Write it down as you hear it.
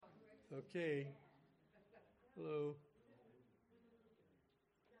Okay. Hello.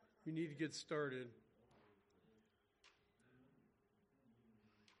 We need to get started.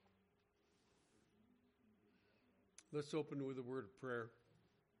 Let's open with a word of prayer.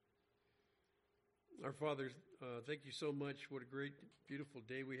 Our Father, thank you so much. What a great, beautiful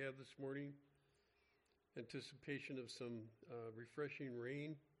day we have this morning. Anticipation of some refreshing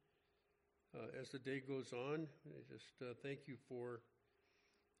rain as the day goes on. I just thank you for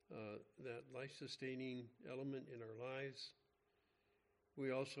that life-sustaining element in our lives. We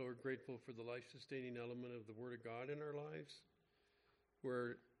also are grateful for the life-sustaining element of the Word of God in our lives.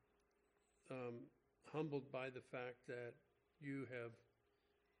 We're humbled by the fact that you have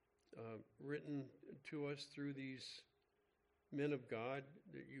written to us through these men of God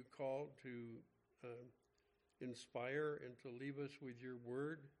that you called to inspire and to leave us with your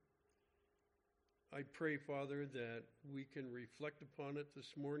word. I pray, Father, that we can reflect upon it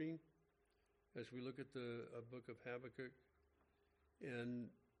this morning as we look at the Book of Habakkuk and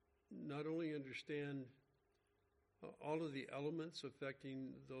not only understand all of the elements affecting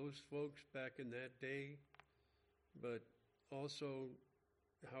those folks back in that day, but also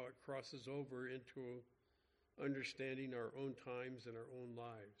how it crosses over into understanding our own times and our own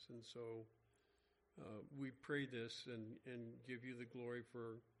lives. And so we pray this and give you the glory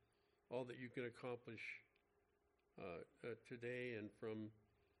for all that you can accomplish today and from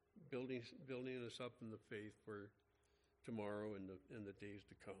building us up in the faith for tomorrow and the days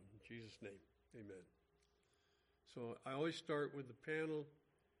to come. In Jesus' name, amen. So I always start with the panel,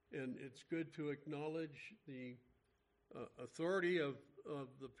 and it's good to acknowledge the authority of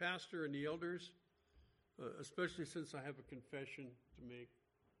the pastor and the elders, especially since I have a confession to make.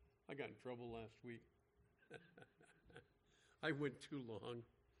 I got in trouble last week. I went too long.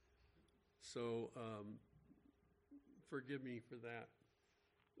 So forgive me for that.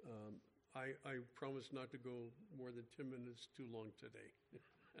 I promise not to go more than 10 minutes too long today.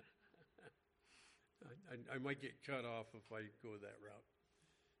 I might get cut off if I go that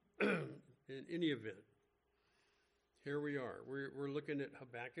route. In any event, here we are. We're looking at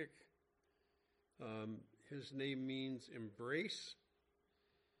Habakkuk. His name means embrace.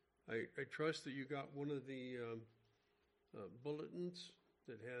 I trust that you got one of the bulletins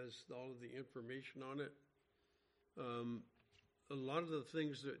that has all of the information on it. A lot of the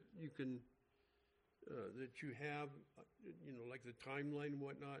things that you can, that you have, like the timeline and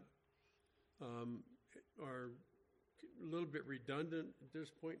whatnot, are a little bit redundant at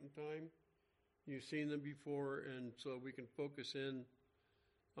this point in time. You've seen them before, and so we can focus in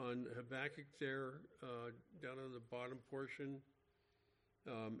on Habakkuk there, down on the bottom portion.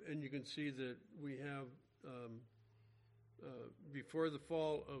 And you can see that we have, before the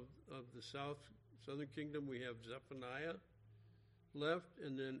fall of the southern kingdom, we have Zephaniah left,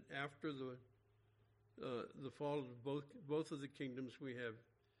 and then after the fall of both of the kingdoms, we have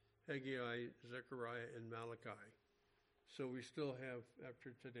Haggai, Zechariah, and Malachi. So we still have,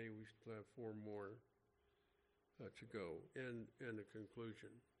 after today, we still have 4 more to go, and a conclusion.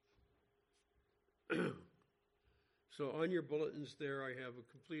 So on your bulletins there, I have a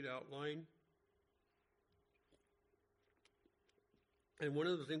complete outline. And one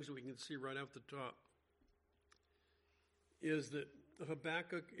of the things that we can see right off the top is that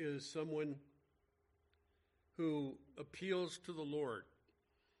Habakkuk is someone who appeals to the Lord.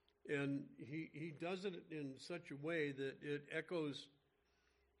 And he does it in such a way that it echoes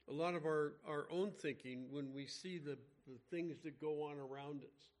a lot of our own thinking when we see the things that go on around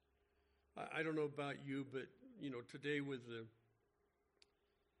us. I don't know about you, but today with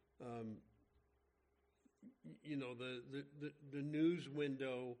the news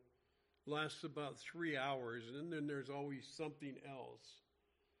window lasts about 3 hours, and then there's always something else.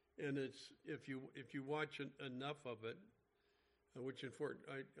 And it's if you watch enough of it, which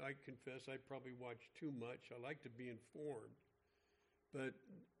I confess I probably watch too much. I like to be informed, but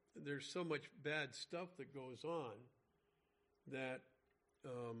there's so much bad stuff that goes on that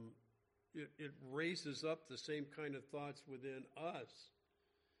it raises up the same kind of thoughts within us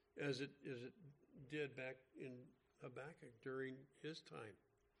as it did back in Habakkuk during his time.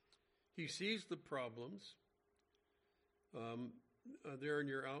 He sees the problems there in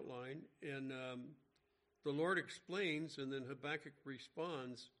your outline, and the Lord explains, and then Habakkuk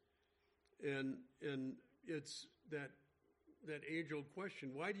responds, and it's that age-old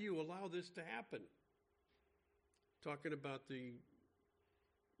question: why do you allow this to happen? Talking about the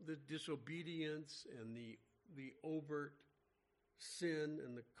disobedience and the overt sin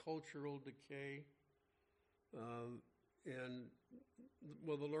and the cultural decay, and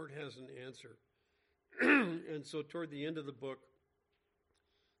the Lord has an answer. And so toward the end of the book,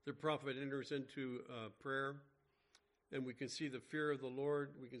 the prophet enters into prayer, and we can see the fear of the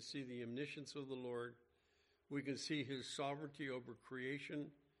Lord. We can see the omniscience of the Lord. We can see his sovereignty over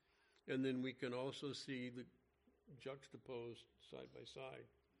creation. And then we can also see the juxtaposed side by side,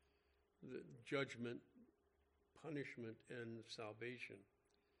 the judgment, punishment, and salvation.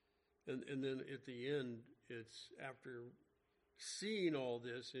 And then at the end, it's after seeing all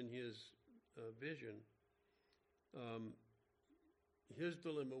this in his vision, his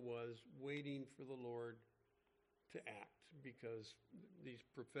dilemma was waiting for the Lord to act, because these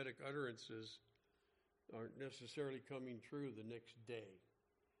prophetic utterances aren't necessarily coming true the next day.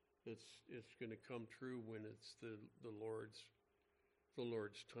 It's going to come true when it's the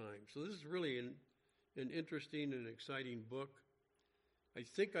Lord's time. So this is really an interesting and exciting book. I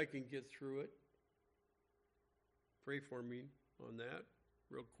think I can get through it. Pray for me on that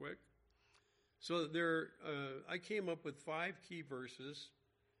real quick. So I came up with 5 key verses.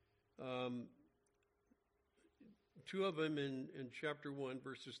 2 of them in chapter 1,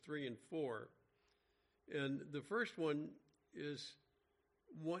 verses 3 and 4. And the first one is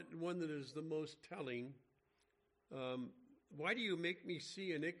one that is the most telling. Why do you make me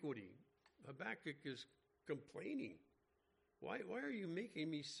see iniquity? Habakkuk is complaining. Why are you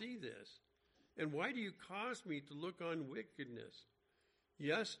making me see this? And why do you cause me to look on wickedness?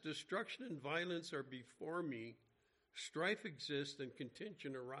 Yes, destruction and violence are before me. Strife exists and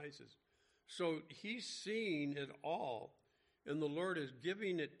contention arises. So he's seeing it all, and the Lord is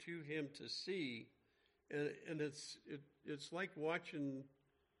giving it to him to see. And it's like watching,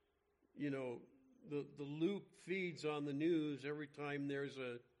 the loop feeds on the news every time there's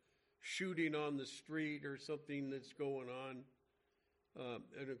a shooting on the street or something that's going on.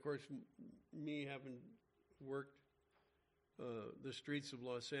 And of course, me having worked the streets of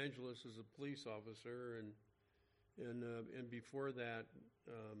Los Angeles as a police officer, and before that,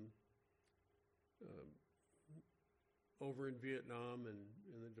 over in Vietnam and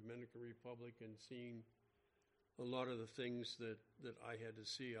in the Dominican Republic, and seeing a lot of the things that I had to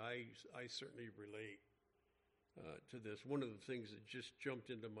see, I certainly relate to this. One of the things that just jumped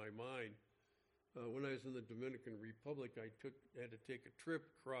into my mind, when I was in the Dominican Republic, I had to take a trip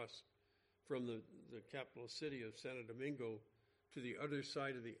across from the capital city of Santo Domingo to the other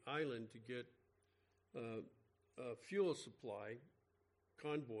side of the island to get a fuel supply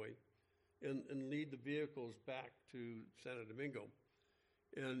convoy and lead the vehicles back to Santo Domingo.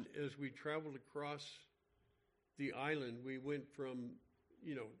 And as we traveled across the island, we went from,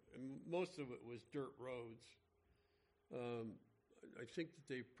 most of it was dirt roads. I think that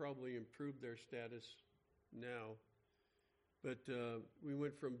they've probably improved their status now. But we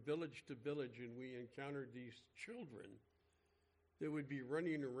went from village to village, and we encountered these children that would be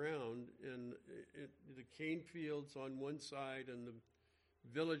running around in the cane fields on one side and the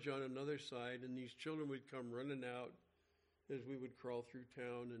village on another side, and these children would come running out as we would crawl through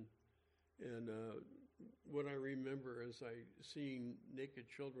town. And what I remember is seeing naked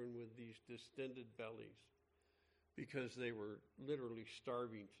children with these distended bellies because they were literally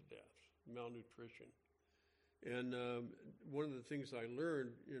starving to death, malnutrition. And one of the things I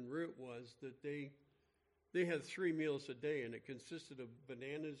learned en route was that they had 3 meals a day, and it consisted of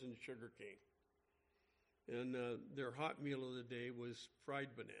bananas and sugar cane. And their hot meal of the day was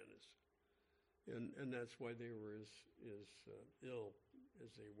fried bananas. And that's why they were as ill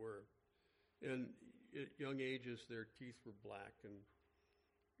as they were. And at young ages, their teeth were black and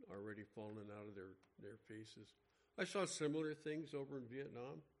already fallen out of their faces. I saw similar things over in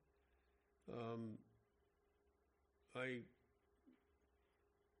Vietnam.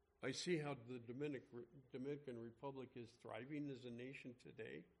 I see how the Dominican Republic is thriving as a nation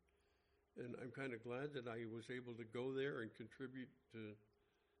today. And I'm kind of glad that I was able to go there and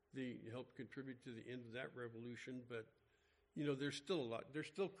help contribute to the end of that revolution. But, there's still a lot. There's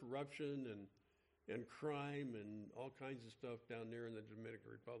still corruption and crime and all kinds of stuff down there in the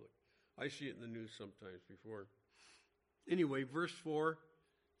Dominican Republic. I see it in the news sometimes before. Anyway, verse 4,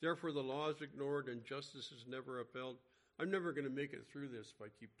 therefore the law is ignored and justice is never upheld. I'm never going to make it through this if I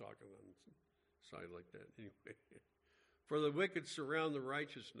keep talking on the side like that. Anyway, for the wicked surround the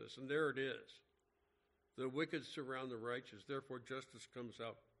righteousness, and there it is. The wicked surround the righteous, therefore justice comes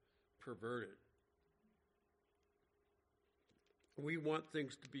out perverted. We want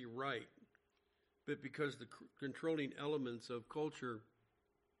things to be right, but because the controlling elements of culture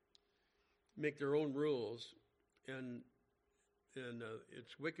make their own rules and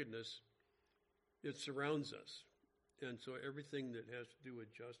its wickedness, it surrounds us. And so everything that has to do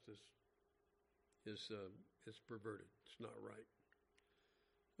with justice is perverted. It's not right.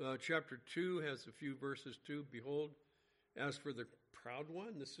 Chapter 2 has a few verses too. Behold, as for the proud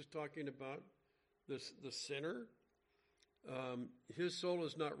one. This is talking about the sinner. His soul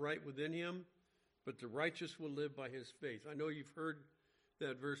is not right within him, but the righteous will live by his faith. I know you've heard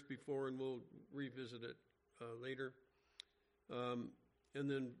that verse before, and we'll revisit it later. And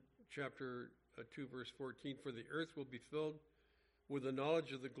then chapter 2, verse 14, for the earth will be filled with the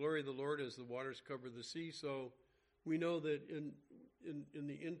knowledge of the glory of the Lord as the waters cover the sea. So we know that in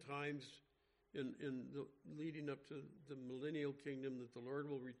the end times, in the leading up to the millennial kingdom, that the Lord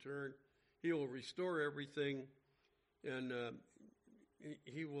will return. He will restore everything, and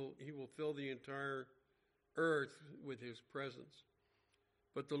he will fill the entire earth with his presence.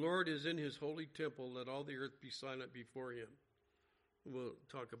 But the Lord is in his holy temple. Let all the earth be silent before him. We'll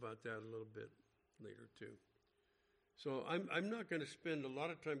talk about that a little bit later too. So I'm not going to spend a lot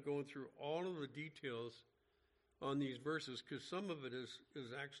of time going through all of the details on these verses, because some of it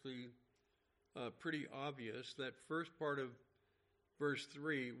is actually pretty obvious. That first part of verse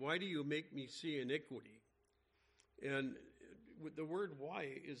 3, why do you make me see iniquity? And the word why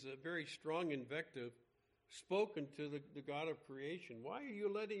is a very strong invective spoken to the God of creation. Why are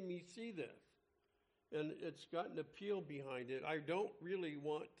you letting me see this? And it's got an appeal behind it. I don't really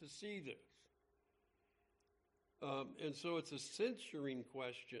want to see this. And so it's a censoring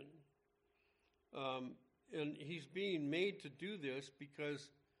question. And he's being made to do this because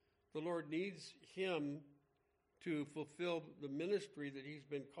the Lord needs him to fulfill the ministry that he's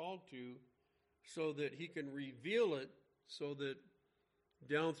been called to, so that he can reveal it, so that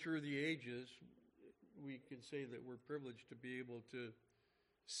down through the ages, we can say that we're privileged to be able to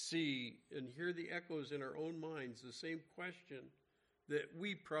see and hear the echoes in our own minds, the same question that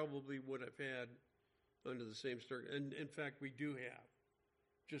we probably would have had under the same story. And in fact, we do have,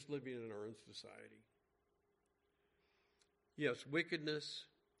 just living in our own society. Yes, wickedness.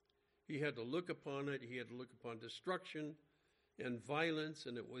 He had to look upon it. He had to look upon destruction and violence,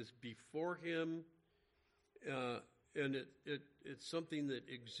 and it was before him. And it's something that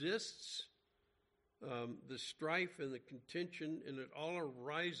exists, the strife and the contention, and it all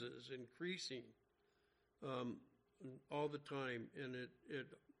arises, increasing all the time, and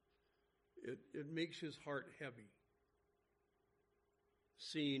it makes his heart heavy,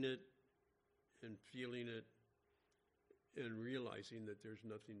 seeing it and feeling it and realizing that there's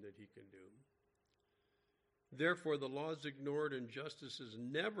nothing that he can do. Therefore, the law is ignored and justice is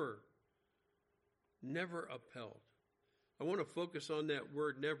never upheld. I want to focus on that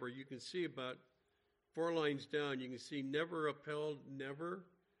word never. You can see about 4 lines down, you can see never upheld, never,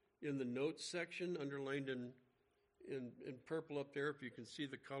 in the notes section, underlined in purple up there, if you can see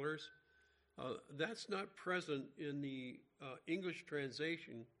the colors. That's not present in the English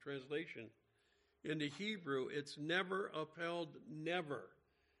translation. In the Hebrew, it's never upheld, never.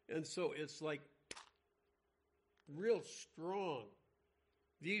 And so it's like real strong.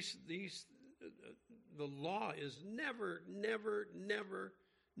 The law is never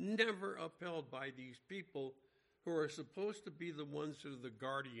upheld by these people who are supposed to be the ones who are the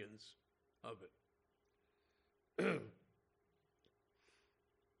guardians of it.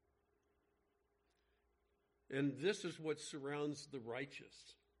 And this is what surrounds the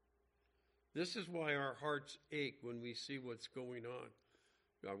righteous. This is why our hearts ache when we see what's going on.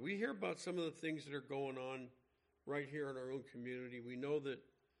 We hear about some of the things that are going on right here in our own community. We know that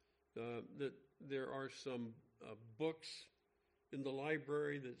there are some books in the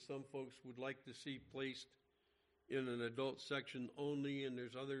library that some folks would like to see placed in an adult section only, and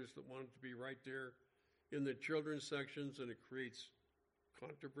there's others that want it to be right there in the children's sections, and it creates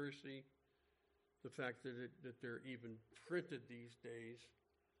controversy. The fact that they're even printed these days.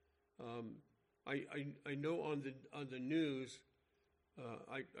 I know on the news,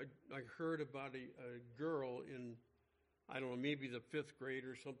 I heard about a girl in, I don't know, maybe the 5th grade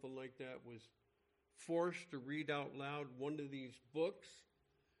or something like that, was forced to read out loud one of these books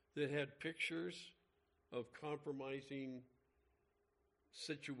that had pictures of compromising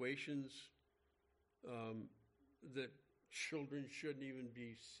situations that children shouldn't even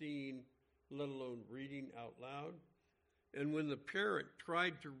be seeing, let alone reading out loud. And when the parent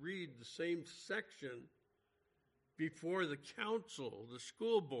tried to read the same section before the council, the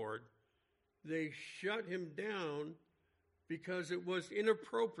school board, they shut him down because it was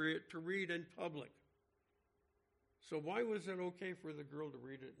inappropriate to read in public. So why was it okay for the girl to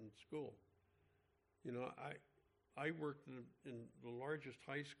read it in school? You know, I worked in the largest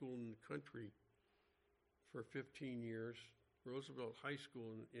high school in the country for 15 years, Roosevelt High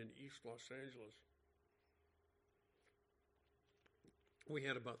School in East Los Angeles. We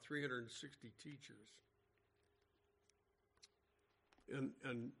had about 360 teachers.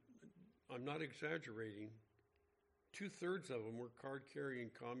 And I'm not exaggerating. 2/3 of them were card-carrying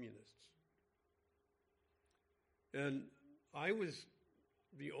communists. And I was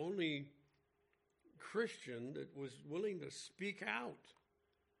the only Christian that was willing to speak out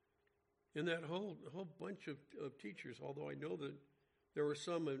in that whole bunch of teachers, although I know that there were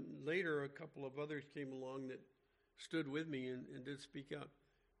some, and later a couple of others came along that stood with me and did speak out.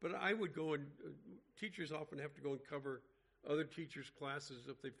 But I would go and, teachers often have to go and cover other teachers' classes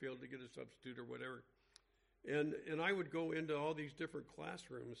if they failed to get a substitute or whatever. And I would go into all these different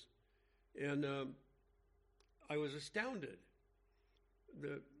classrooms, and I was astounded.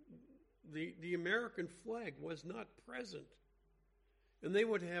 The American flag was not present. And they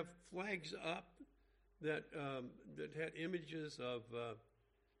would have flags up that had images of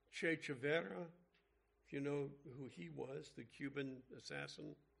Che Guevara, if you know who he was, the Cuban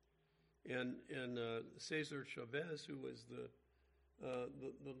assassin, and Cesar Chavez, who was the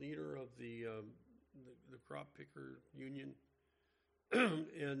leader of the crop picker union,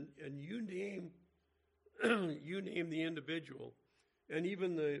 and you name the individual, and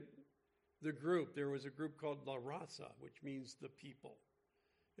even the group. There was a group called La Raza, which means the people.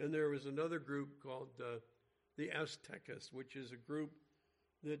 And there was another group called the Aztecas, which is a group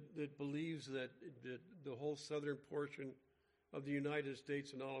that believes that the whole southern portion of the United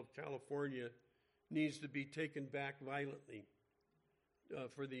States and all of California needs to be taken back violently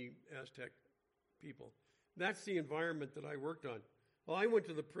for the Aztec people. That's the environment that I worked on. Well, I went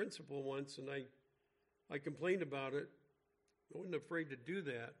to the principal once, and I complained about it. I wasn't afraid to do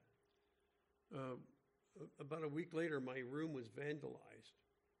that. About a week later, my room was vandalized.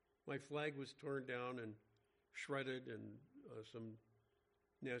 My flag was torn down and shredded, and some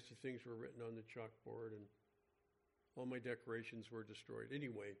nasty things were written on the chalkboard, and all my decorations were destroyed.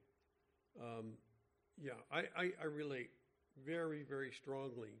 Anyway, I relate very, very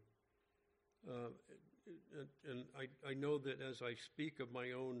strongly. And I know that as I speak of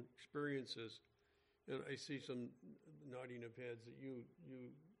my own experiences, and I see some nodding of heads, that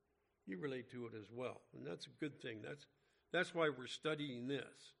you relate to it as well, and that's a good thing. That's why we're studying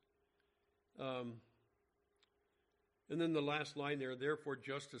this. And then the last line there, therefore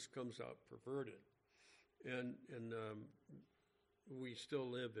justice comes out perverted, and we still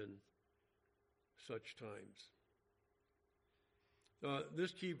live in such times.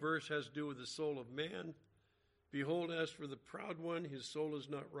 This key verse has to do with the soul of man. Behold, as for the proud one, his soul is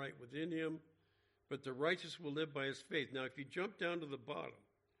not right within him, but the righteous will live by his faith. Now, if you jump down to the bottom,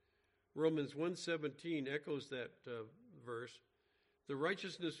 Romans 1:17 echoes that verse. The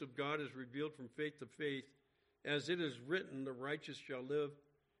righteousness of God is revealed from faith to faith, as it is written, the righteous shall live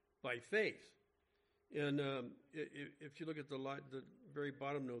by faith. And if you look at the very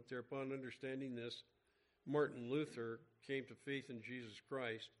bottom note there, upon understanding this, Martin Luther came to faith in Jesus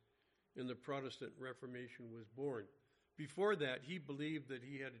Christ, and the Protestant Reformation was born. Before that, he believed that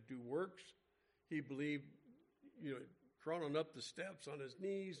he had to do works. He believed, crawling up the steps on his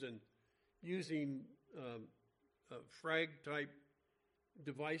knees and using frag-type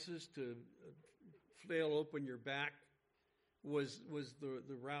devices to flail open your back was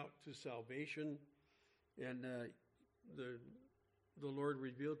the route to salvation. And the Lord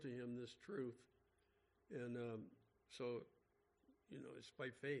revealed to him this truth. And so, it's by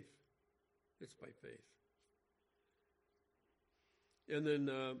faith. It's by faith. And then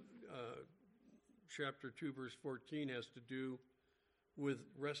chapter 2, verse 14 has to do with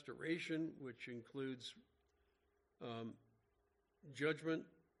restoration, which includes judgment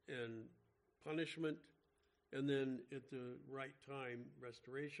and punishment, and then at the right time,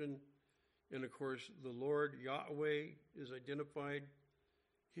 restoration. And of course, the Lord, Yahweh, is identified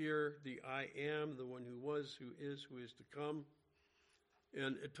here, the I am, the one who was, who is to come.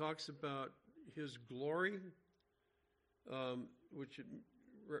 And it talks about his glory, which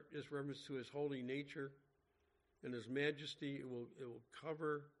is reference to his holy nature and his majesty. It will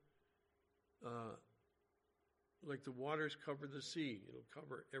cover, like the waters cover the sea. It'll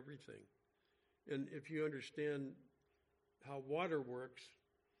cover everything. And if you understand how water works,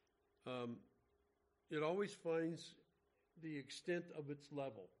 it always finds the extent of its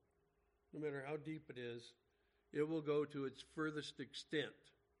level. No matter how deep it is, it will go to its furthest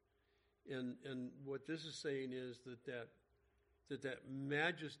extent. And what this is saying is that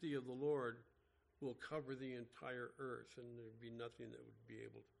majesty of the Lord will cover the entire earth, and there'd be nothing that would be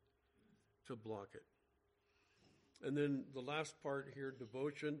able to block it. And then the last part here,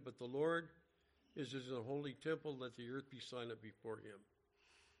 devotion. But the Lord is in a holy temple, let the earth be silent before him.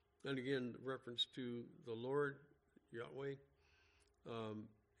 And again, reference to the Lord, Yahweh,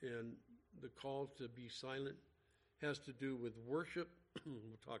 and the call to be silent has to do with worship.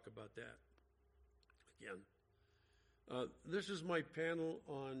 We'll talk about that again. This is my panel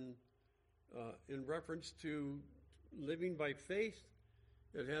on, in reference to living by faith.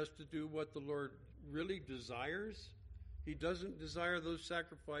 It has to do what the Lord really desires. He doesn't desire those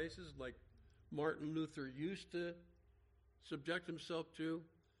sacrifices like Martin Luther used to subject himself to,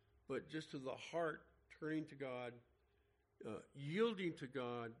 but just to the heart turning to God, yielding to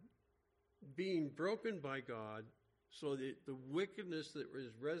God, being broken by God, so that the wickedness that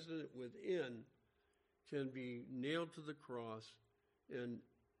is resident within can be nailed to the cross and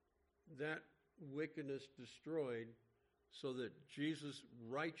that wickedness destroyed, so that Jesus'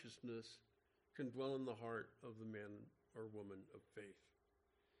 righteousness can dwell in the heart of the man or woman of faith.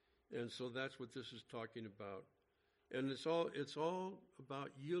 And so that's what this is talking about. And it's all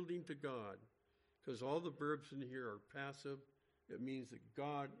about yielding to God, because all the verbs in here are passive. It means that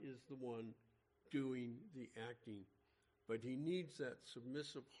God is the one doing the acting. But he needs that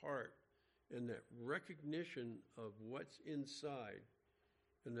submissive heart and that recognition of what's inside.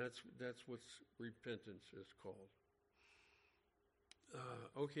 And that's what repentance is called.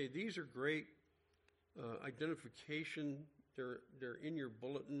 Okay, these are great identification. They're in your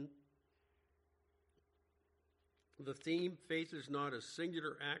bulletin. The theme, faith is not a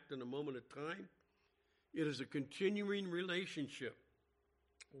singular act in a moment of time. It is a continuing relationship.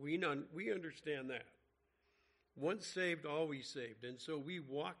 We understand that. Once saved, always saved. And so we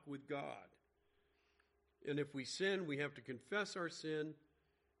walk with God. And if we sin, we have to confess our sin.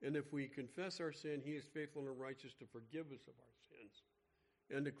 And if we confess our sin, he is faithful and righteous to forgive us of our sins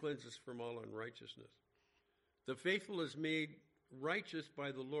and to cleanse us from all unrighteousness. The faithful is made righteous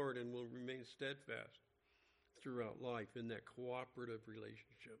by the Lord and will remain steadfast throughout life in that cooperative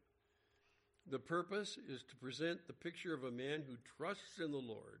relationship. The purpose is to present the picture of a man who trusts in the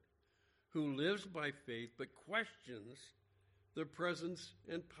Lord, who lives by faith but questions the presence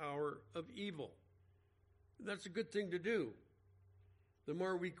and power of evil. That's a good thing to do. The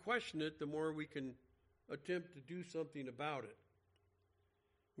more we question it, the more we can attempt to do something about it.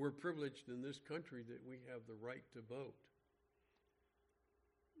 We're privileged in this country that we have the right to vote.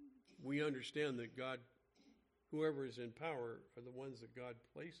 We understand that God, whoever is in power, are the ones that God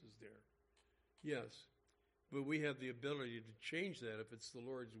places there. Yes, but we have the ability to change that if it's the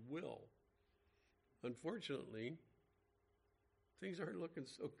Lord's will. Unfortunately, things aren't looking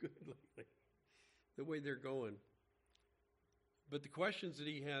so good lately, the way they're going. But the questions that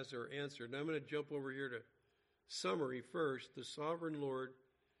he has are answered. And I'm going to jump over here to summary first. The sovereign Lord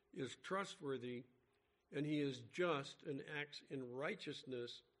is trustworthy, and he is just and acts in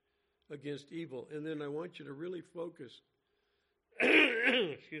righteousness against evil. And then I want you to really focus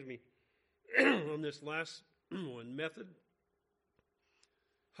excuse me, on this last one, method.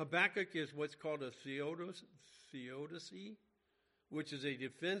 Habakkuk is what's called a theodicy, which is a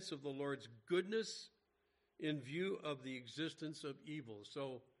defense of the Lord's goodness in view of the existence of evil.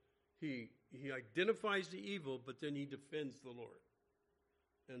 So he identifies the evil, but then he defends the Lord.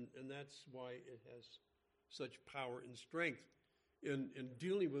 And that's why it has such power and strength in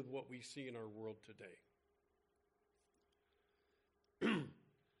dealing with what we see in our world today.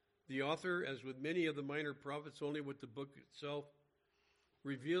 The author, as with many of the minor prophets, only what the book itself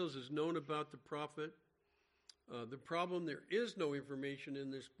reveals is known about the prophet. The problem, there is no information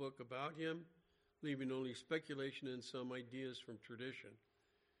in this book about him, leaving only speculation and some ideas from tradition.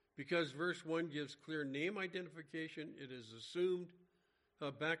 Because verse 1 gives clear name identification, it is assumed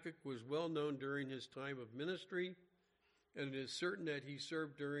Habakkuk was well known during his time of ministry, and it is certain that he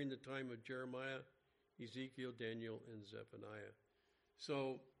served during the time of Jeremiah, Ezekiel, Daniel, and Zephaniah.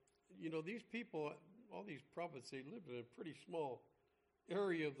 So, these people, all these prophets, they lived in a pretty small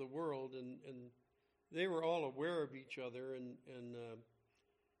area of the world, and they were all aware of each other, and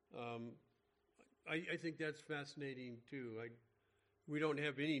I think that's fascinating too. We don't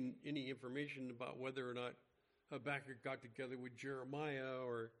have any information about whether or not Habakkuk got together with Jeremiah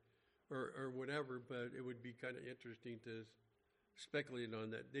or whatever, but it would be kind of interesting to speculate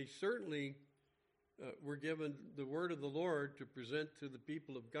on that. They certainly were given the word of the Lord to present to the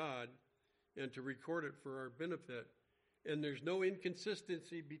people of God and to record it for our benefit. And there's no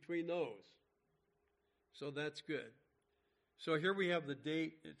inconsistency between those. So that's good. So here we have the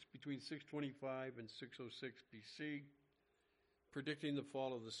date. It's between 625 and 606 BC, predicting the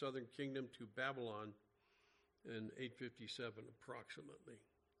fall of the southern kingdom to Babylon in 857 approximately.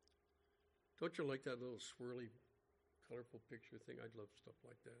 Don't you like that little swirly, colorful picture thing? I'd love stuff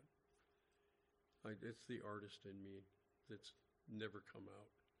like that. It's the artist in me that's never come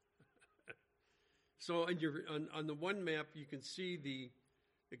out. So on the one map, you can see the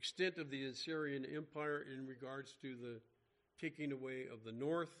extent of the Assyrian Empire in regards to the taking away of the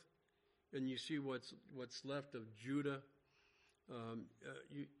north. and you see what's left of Judah.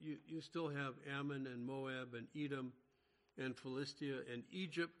 You still have Ammon and Moab and Edom and Philistia and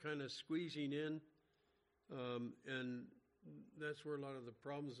Egypt kind of squeezing in, and that's where a lot of the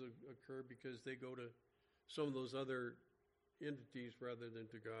problems occur because they go to some of those other entities rather than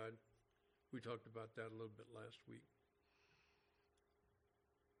to God. We talked about that a little bit last week.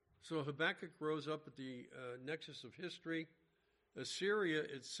 So Habakkuk rose up at the nexus of history. Assyria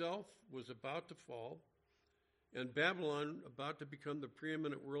itself was about to fall, and Babylon about to become the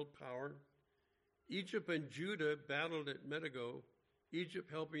preeminent world power. Egypt and Judah battled at Megiddo, Egypt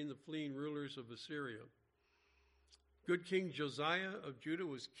helping the fleeing rulers of Assyria. Good King Josiah of Judah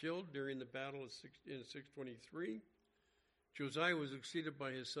was killed during the battle in 623. Josiah was succeeded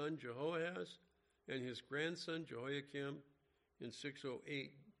by his son Jehoahaz and his grandson Jehoiakim in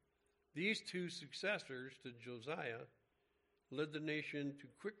 608. These two successors to Josiah led the nation to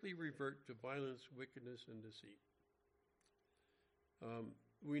quickly revert to violence, wickedness, and deceit.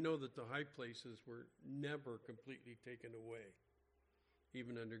 We know that the high places were never completely taken away,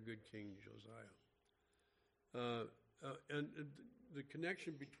 even under good King Josiah. And the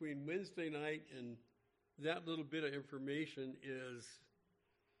connection between Wednesday night and that little bit of information is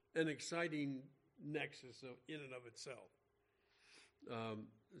an exciting nexus in and of itself.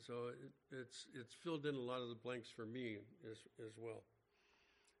 So it's filled in a lot of the blanks for me as well.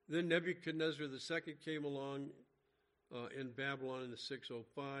 Then Nebuchadnezzar II came along in Babylon in the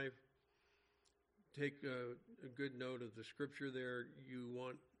 605. Take a good note of the scripture there. You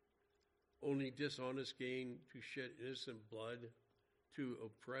want only dishonest gain to shed innocent blood, to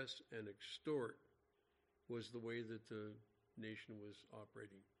oppress and extort was the way that the nation was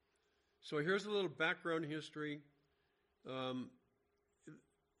operating. So here's a little background history.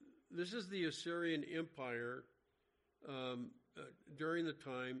 This is the Assyrian Empire during the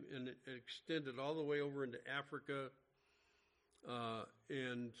time, and it extended all the way over into Africa,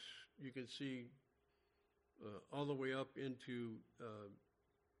 and you can see all the way up into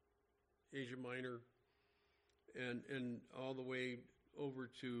Asia Minor, and all the way over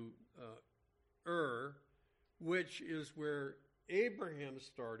to which is where Abraham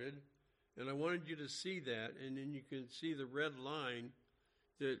started, and I wanted you to see that, and then you can see the red line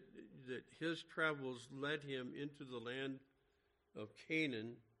that his travels led him into the land of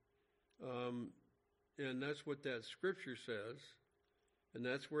Canaan, and that's what that scripture says, and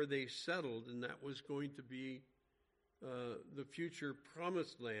that's where they settled, and that was going to be the future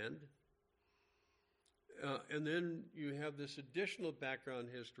promised land. And then you have this additional background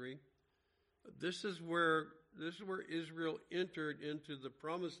history. This is where Israel entered into the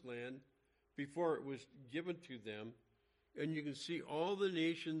promised land before it was given to them. And you can see all the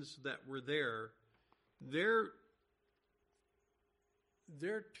nations that were there. They're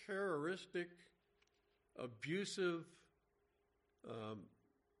terroristic, abusive,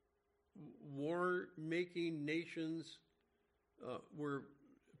 war-making nations were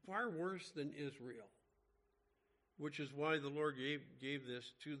far worse than Israel, which is why the Lord gave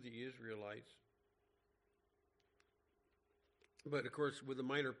this to the Israelites. But, of course, with the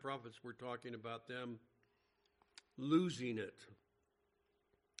minor prophets, we're talking about them losing it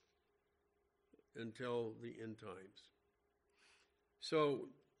until the end times. So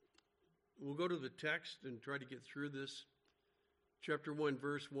we'll go to the text and try to get through this. Chapter 1,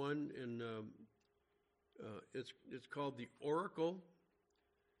 verse 1, and it's called the oracle.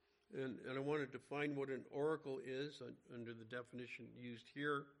 And I want to define what an oracle is under the definition used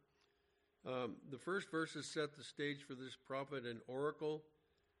here. The first verses set the stage for this prophet, an oracle,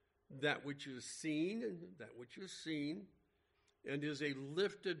 that which is seen, and is a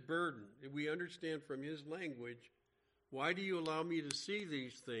lifted burden. And we understand from his language, why do you allow me to see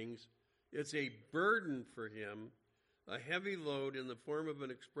these things? It's a burden for him, a heavy load in the form of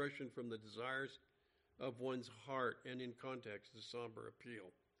an expression from the desires of one's heart, and in context, a somber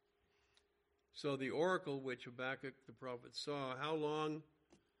appeal. So the oracle which Habakkuk the prophet saw, how long,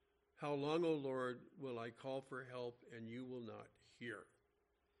 O Lord, will I call for help, and you will not hear?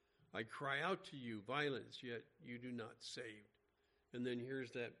 I cry out to you, violence, yet you do not save. And then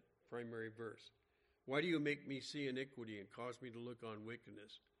here's that primary verse. Why do you make me see iniquity and cause me to look on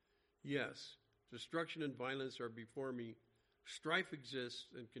wickedness? Yes, destruction and violence are before me. Strife exists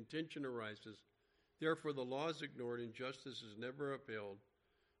and contention arises. Therefore the law is ignored and justice is never upheld.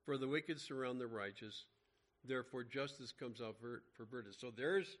 For the wicked surround the righteous. Therefore justice comes out perverted. So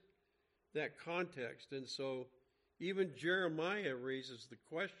there's that context. And so even Jeremiah raises the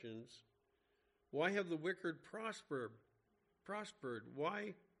questions, why have the wicked prospered?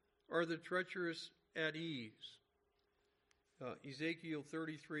 Why are the treacherous at ease? Ezekiel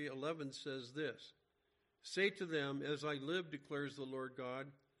 33:11 says this, "Say to them, as I live, declares the Lord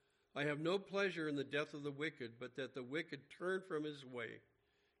God, I have no pleasure in the death of the wicked, but that the wicked turn from his way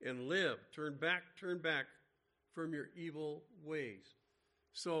and live." Turn back from your evil ways.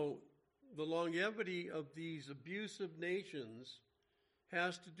 So the longevity of these abusive nations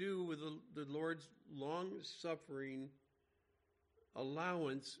has to do with the Lord's long-suffering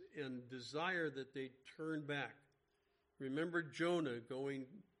allowance and desire that they turn back. Remember Jonah going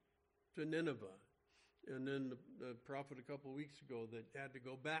to Nineveh, and then the prophet a couple of weeks ago that had to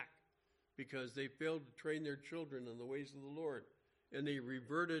go back because they failed to train their children in the ways of the Lord, and they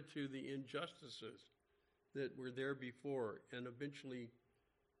reverted to the injustices that were there before, and eventually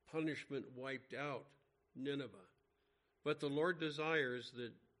punishment wiped out Nineveh. But the Lord desires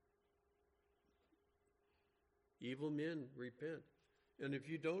that evil men repent. And if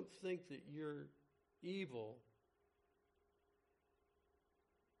you don't think that you're evil,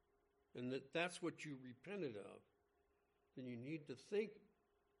 and that's what you repented of, then you need to think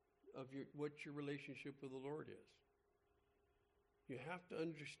of what your relationship with the Lord is. You have to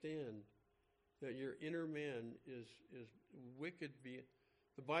understand that your inner man is wicked.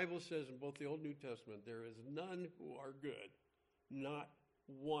 The Bible says in both the Old and New Testament, there is none who are good, not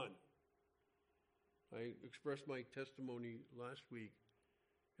one. I expressed my testimony last week,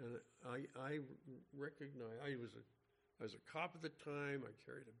 and I recognize I was a cop at the time. I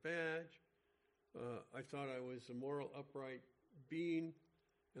carried a badge. I thought I was a moral, upright being,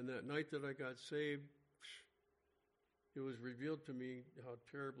 and that night that I got saved, it was revealed to me how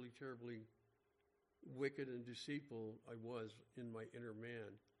terribly, terribly wicked and deceitful I was in my inner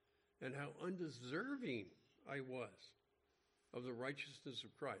man, and how undeserving I was of the righteousness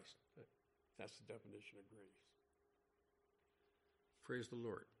of Christ. That's the definition of grace. Praise the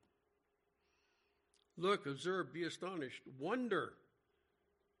Lord. Look, observe, be astonished, wonder.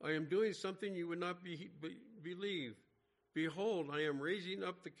 I am doing something you would not believe. Behold, I am raising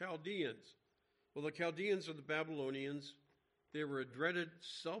up the Chaldeans. Well, the Chaldeans are the Babylonians. They were a dreaded,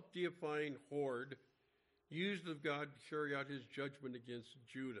 self-deifying horde used of God to carry out his judgment against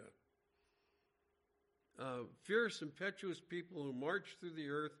Judah. Fierce, impetuous people who march through the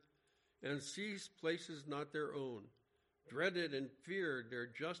earth and seize places not their own, dreaded and feared their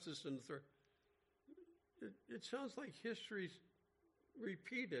justice and authority. It sounds like history's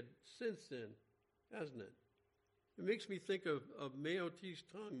repeated since then, hasn't it? It makes me think of Mao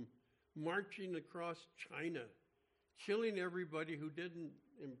Zedong marching across China, killing everybody who didn't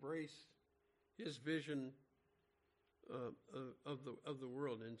embrace his vision of the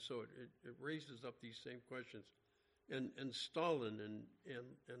world. And so it raises up these same questions. And Stalin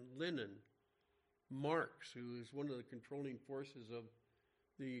and Lenin, Marx, who is one of the controlling forces of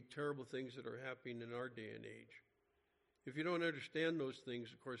the terrible things that are happening in our day and age. If you don't understand those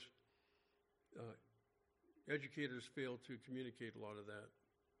things, of course, educators fail to communicate a lot of that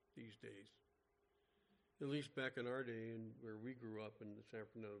these days. At least back in our day and where we grew up in the San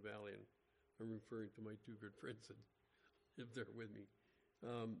Fernando Valley, and I'm referring to my two good friends that lived there with me.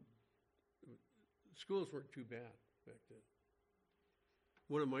 Schools weren't too bad back then.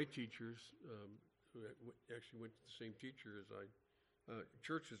 One of my teachers, who actually went to the same teacher as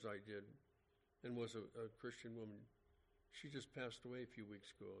church as I did, and was a Christian woman, she just passed away a few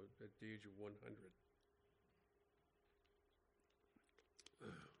weeks ago at the age of 100.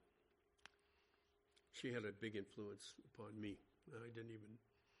 She had a big influence upon me. I didn't even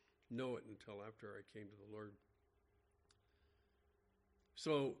know it until after I came to the Lord.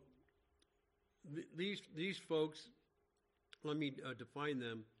 So these folks, let me define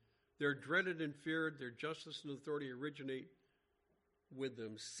them. They're dreaded and feared. Their justice and authority originate with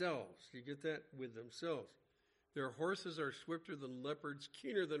themselves. You get that? With themselves. Their horses are swifter than leopards,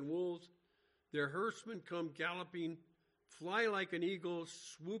 keener than wolves. Their horsemen come galloping, fly like an eagle,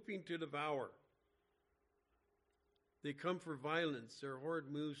 swooping to devour. They come for violence. Their horde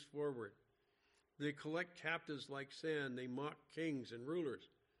moves forward. They collect captives like sand. They mock kings and rulers,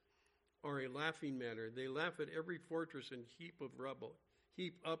 are a laughing matter. They laugh at every fortress and heap up rubble.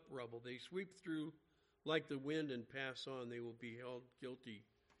 They sweep through like the wind and pass on. They will be held guilty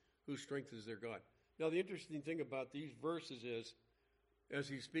whose strength is their God. Now, the interesting thing about these verses is, as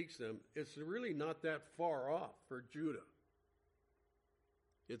he speaks them, it's really not that far off for Judah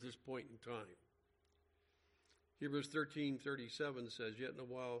at this point in time. Hebrews 13:37 says, "Yet in a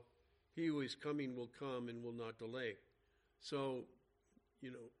while he who is coming will come and will not delay." So,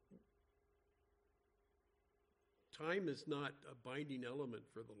 time is not a binding element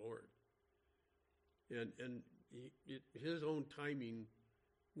for the Lord. And his own timing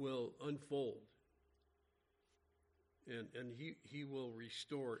will unfold. and he will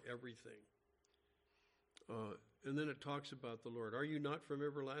restore everything. And then it talks about the Lord. Are you not from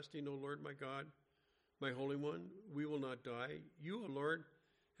everlasting, O Lord, my God, my Holy One? We will not die. You, O Lord,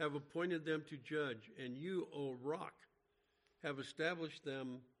 have appointed them to judge, and you, O Rock, have established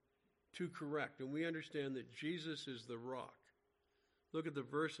them to correct. And we understand that Jesus is the rock. Look at the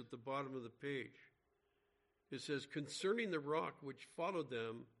verse at the bottom of the page. It says, concerning the rock which followed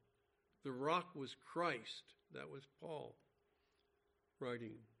them, the rock was Christ. That was Paul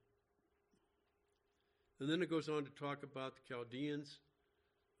writing. And then it goes on to talk about the Chaldeans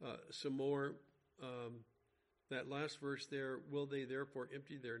some more. That last verse there, will they therefore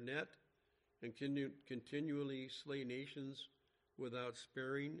empty their net and continually slay nations without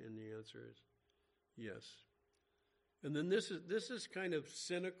sparing? And the answer is yes. And then this is kind of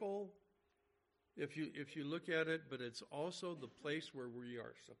cynical if you look at it, but it's also the place where we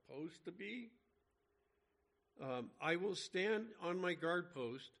are supposed to be. I will stand on my guard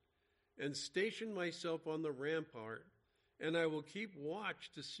post and station myself on the rampart, and I will keep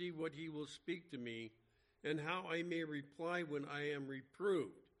watch to see what he will speak to me and how I may reply when I am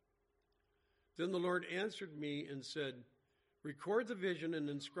reproved. Then the Lord answered me and said, record the vision and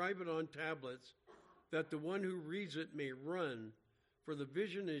inscribe it on tablets, that the one who reads it may run, for the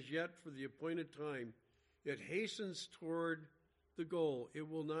vision is yet for the appointed time. It hastens toward the goal. It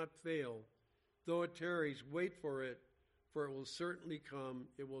will not fail. Though it tarries, wait for it will certainly come.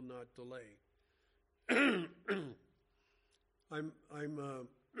 It will not delay. I'm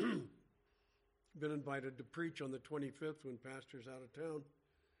been invited to preach on the 25th when Pastor's out of town.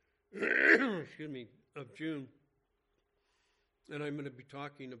 Excuse me, of June. And I'm going to be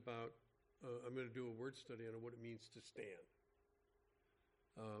talking about, I'm going to do a word study on what it means to stand.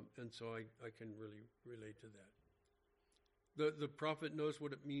 And so I can really relate to that. The prophet knows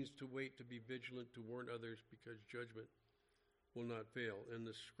what it means to wait, to be vigilant, to warn others, because judgment will not fail. And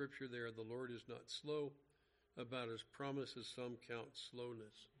the scripture there, the Lord is not slow about his promises, some count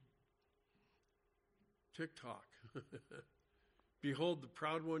slowness. Tick-tock. Behold, the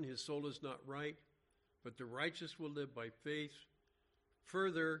proud one, his soul is not right, but the righteous will live by faith.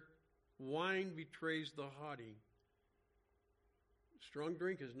 Further, wine betrays the haughty. Strong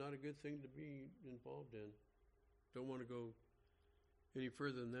drink is not a good thing to be involved in. Don't want to go any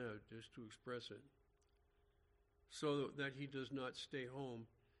further than that, just to express it. So that he does not stay home.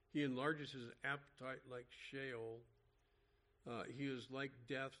 He enlarges his appetite like Sheol. He is like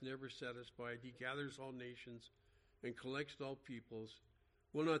death, never satisfied. He gathers all nations and collects all peoples.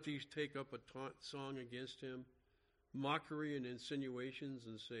 Will not these take up a taunt song against him, mockery and insinuations,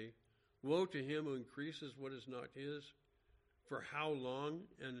 and say, woe to him who increases what is not his? For how long?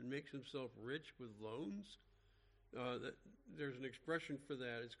 And makes himself rich with loans? There's an expression for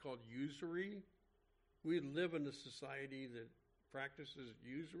that. It's called usury. We live in a society that practices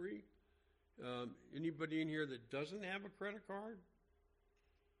usury. Anybody in here that doesn't have a credit card?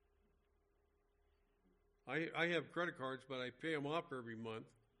 I have credit cards, but I pay them off every month,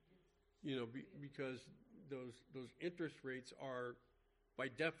 because those interest rates are, by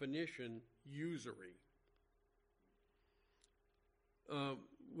definition, usury.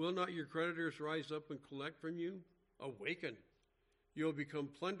 Will not your creditors rise up and collect from you? Awaken. You will become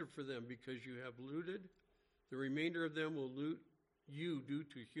plunder for them because you have looted. The remainder of them will loot you due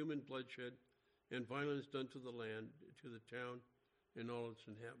to human bloodshed and violence done to the land, to the town, and all its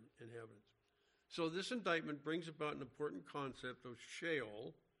inhabitants. So this indictment brings about an important concept of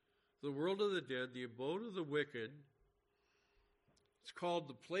Sheol, the world of the dead, the abode of the wicked. It's called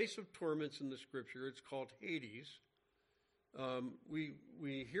the place of torments in the scripture. It's called Hades.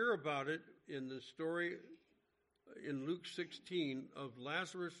 We hear about it in the story in Luke 16 of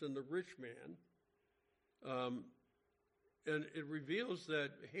Lazarus and the rich man. And it reveals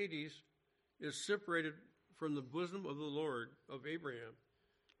that Hades is separated from the bosom of the Lord of Abraham,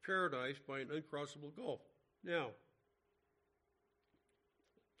 paradise, by an uncrossable gulf. Now,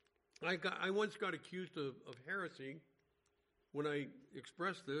 I once got accused of heresy when I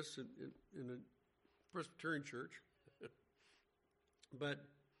expressed this in a Presbyterian church. But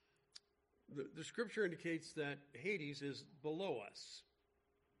the scripture indicates that Hades is below us.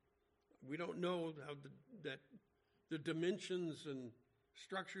 We don't know how the dimensions and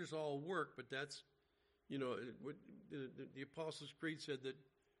structures all work, but that's, what the Apostles' Creed said, that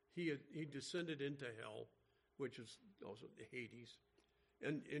he descended into hell, which is also Hades,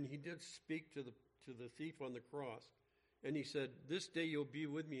 and he did speak to the thief on the cross, and he said, "This day you'll be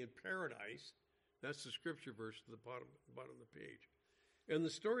with me in paradise." That's the scripture verse at the bottom of the page. And the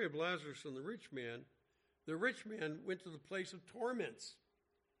story of Lazarus and the rich man went to the place of torments.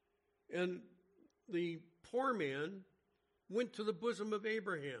 And the poor man went to the bosom of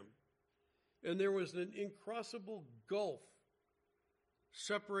Abraham. And there was an incrossable gulf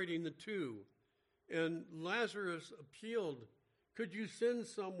separating the two. And Lazarus appealed, could you send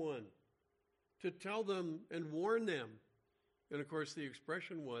someone to tell them and warn them? And of course the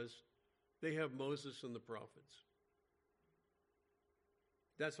expression was, they have Moses and the prophets.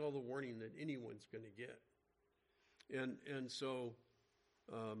 That's all the warning that anyone's going to get. And so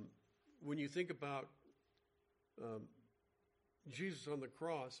when you think about Jesus on the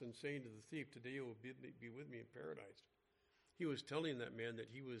cross and saying to the thief, today you will be with me in paradise, he was telling that man that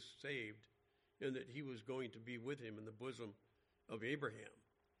he was saved and that he was going to be with him in the bosom of Abraham.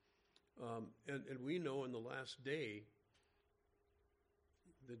 And we know in the last day,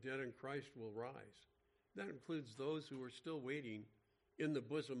 the dead in Christ will rise. That includes those who are still waiting in the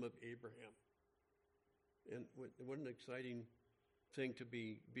bosom of Abraham. And what an exciting thing to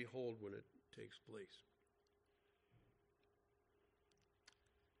behold when it takes place.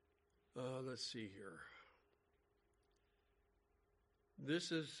 Let's see here.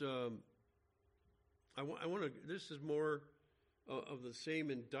 This is this is more of the same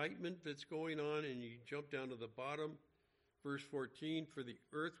indictment that's going on, and you jump down to the bottom, verse 14. For the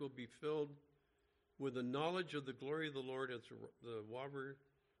earth will be filled with the knowledge of the glory of the Lord as the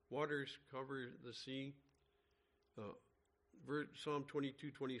waters cover the sea. Psalm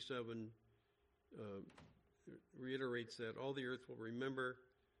 22:27 reiterates that all the earth will remember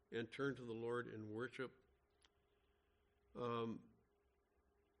and turn to the Lord in worship.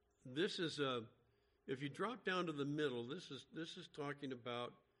 This is if you drop down to the middle, this is talking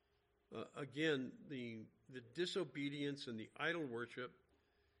about again the disobedience and the idol worship.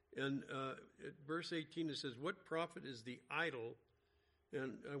 And at verse 18 it says, "What profit is the idol?"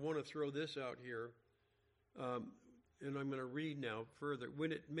 And I want to throw this out here, and I'm going to read now further.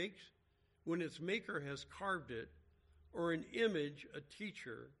 When its maker has carved it, or an image, a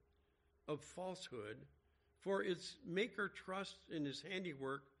teacher of falsehood, for its maker trusts in his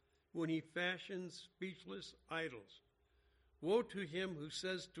handiwork when he fashions speechless idols. Woe to him who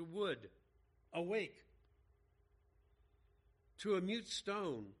says to wood, awake, to a mute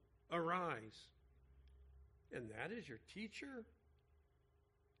stone, arise. And that is your teacher?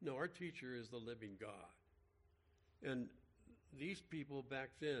 No, our teacher is the living God. And these people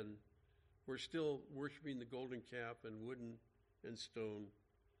back then were still worshiping the golden calf and wooden and stone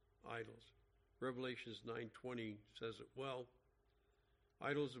idols. Revelations 9:20 says it well.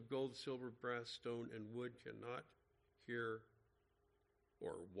 Idols of gold, silver, brass, stone, and wood cannot hear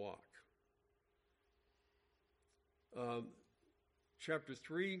or walk. Chapter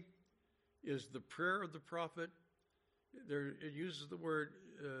 3 is the prayer of the prophet. There, it uses the word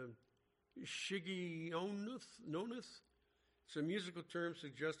shigioneth. It's a musical term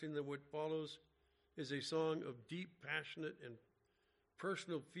suggesting that what follows is a song of deep, passionate, and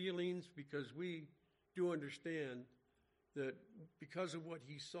personal feelings, because we do understand that because of what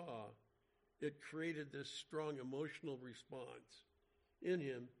he saw, it created this strong emotional response in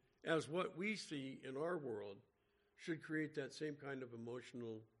him, as what we see in our world should create that same kind of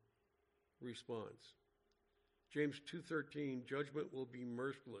emotional response. James 2:13, judgment will be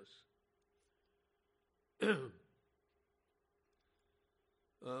merciless.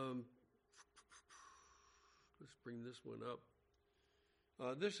 Let's bring this one up.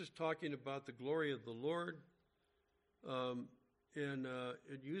 This is talking about the glory of the Lord, and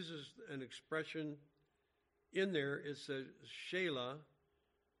it uses an expression in there. It says Shelah,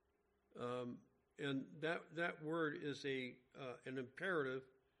 and that word is an imperative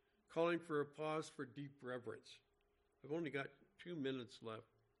calling for a pause for deep reverence. I've only got 2 minutes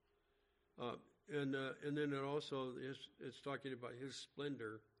left, and then it also it's talking about his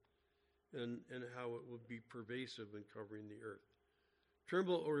splendor and how it will be pervasive in covering the earth.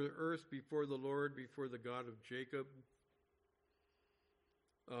 Tremble, O earth, before the Lord, before the God of Jacob.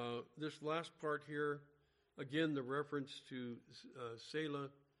 This last part here, again, the reference to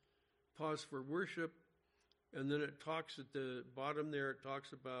Selah, pause for worship, and then it talks at the bottom there, it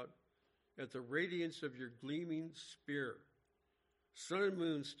talks about at the radiance of your gleaming spear. Sun and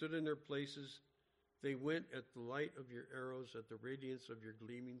moon stood in their places. They went at the light of your arrows, at the radiance of your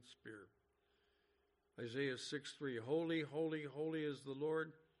gleaming spear. Isaiah 6:3, holy, holy, holy is the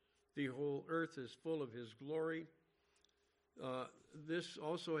Lord. The whole earth is full of his glory. This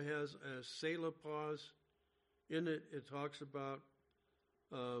also has a Selah pause in it. It talks about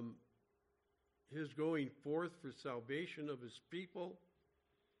his going forth for salvation of his people,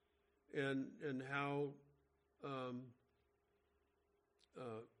 and how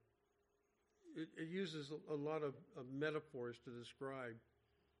it uses a lot of metaphors to describe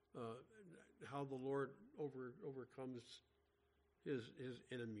how the Lord overcomes his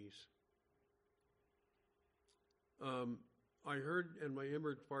enemies. I heard, and my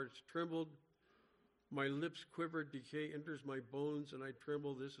inward parts trembled. My lips quivered, decay enters my bones, and I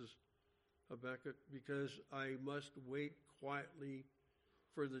tremble. This is Habakkuk, because I must wait quietly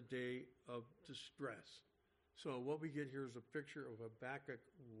for the day of distress. So what we get here is a picture of Habakkuk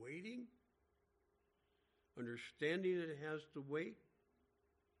waiting, understanding that it has to wait.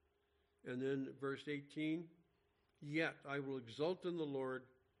 And then verse 18, yet I will exult in the Lord.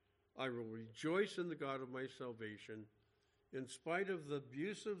 I will rejoice in the God of my salvation. In spite of the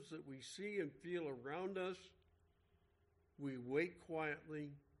abuses that we see and feel around us, we wait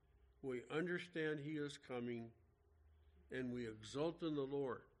quietly, we understand he is coming, and we exult in the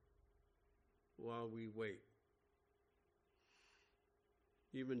Lord while we wait.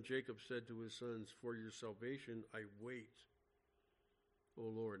 Even Jacob said to his sons, for your salvation I wait, O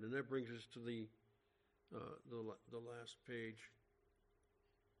Lord. And that brings us to the last page.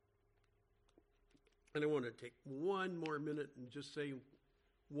 And I want to take one more minute and just say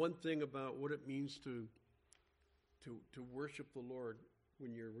one thing about what it means to worship the Lord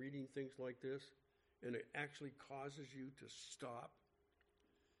when you're reading things like this, and it actually causes you to stop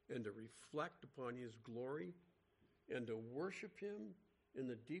and to reflect upon his glory and to worship him in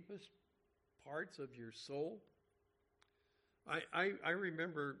the deepest parts of your soul. I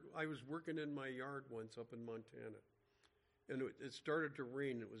remember I was working in my yard once up in Montana, and it started to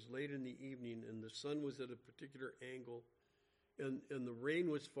rain. It was late in the evening, and the sun was at a particular angle, and the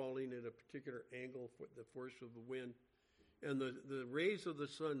rain was falling at a particular angle for the force of the wind, and the rays of the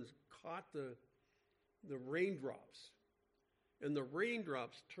sun caught the raindrops, and the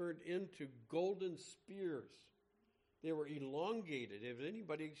raindrops turned into golden spears. They were elongated. Have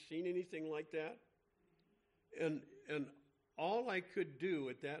anybody seen anything like that? And all I could do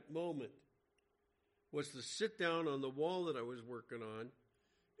at that moment was to sit down on the wall that I was working on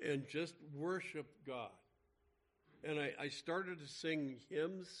and just worship God. And I started to sing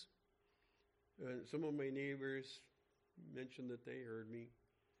hymns. And some of my neighbors mentioned that they heard me.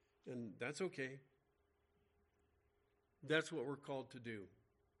 And that's okay. That's what we're called to do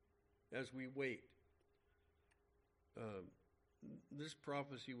as we wait. This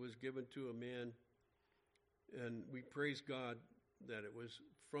prophecy was given to a man, and we praise God that it was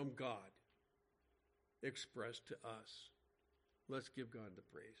from God expressed to us. Let's give God the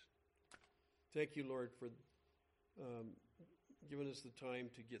praise. Thank you, Lord, for giving us the time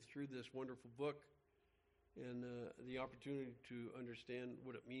to get through this wonderful book and the opportunity to understand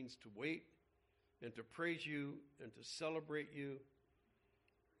what it means to wait and to praise you and to celebrate you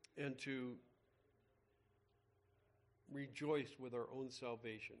and to rejoice with our own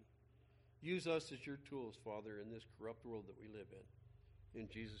salvation. Use us as your tools, Father, in this corrupt world that we live in. In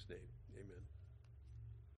Jesus' name, amen.